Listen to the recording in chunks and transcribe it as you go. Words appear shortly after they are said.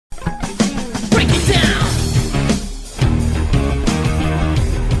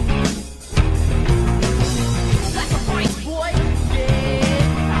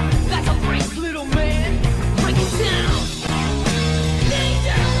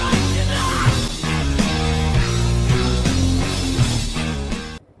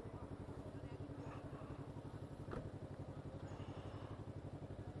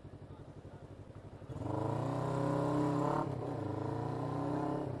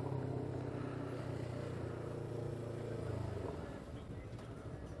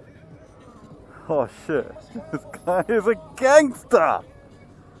Oh shit, this guy is a gangster!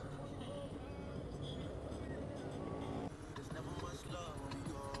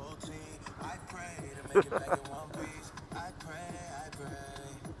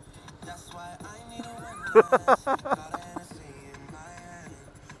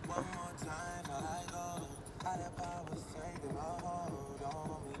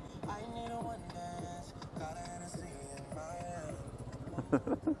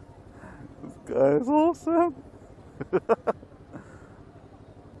 This guy is awesome!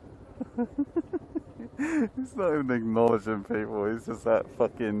 He's not even acknowledging people, he's just that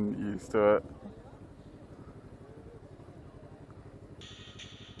fucking used to it.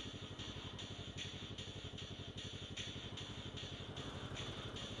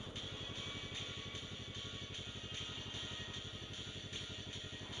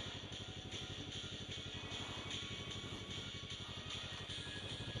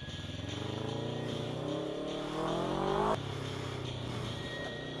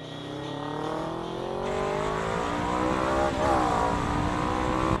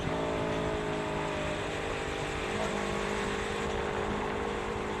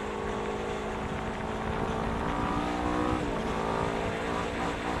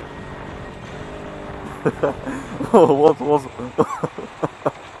 Oh, what's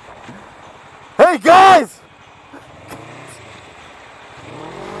Hey guys!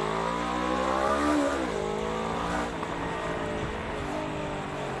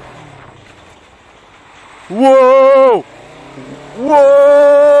 Whoa!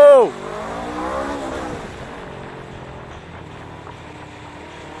 Whoa!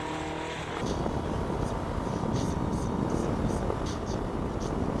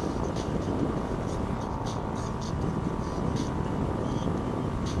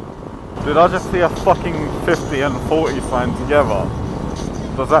 Did I just see a fucking 50 and 40 sign together?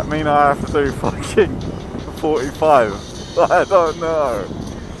 Does that mean I have to do fucking 45? I don't know.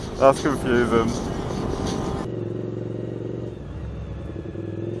 That's confusing.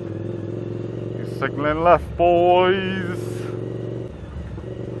 He's signalling left, boys.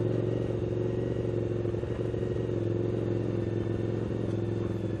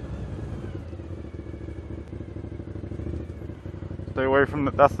 Stay away from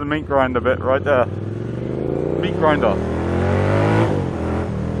the, that's the meat grinder bit right there. Meat grinder.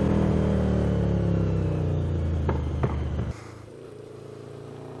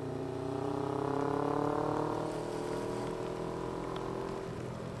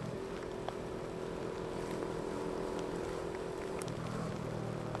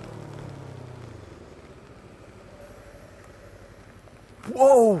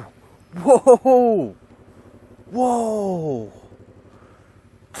 Whoa! Whoa! Whoa!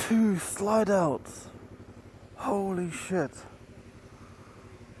 2 slide outs. Holy shit.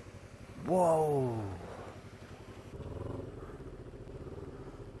 Whoa.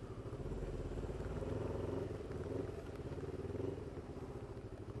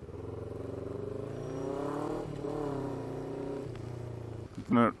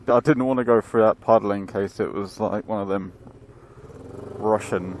 No, I didn't want to go through that puddle in case it was like one of them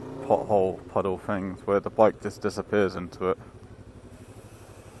Russian pothole puddle things where the bike just disappears into it.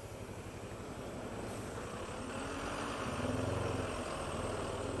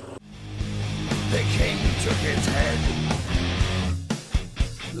 The king took his head,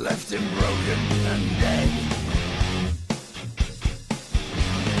 left him broken and dead.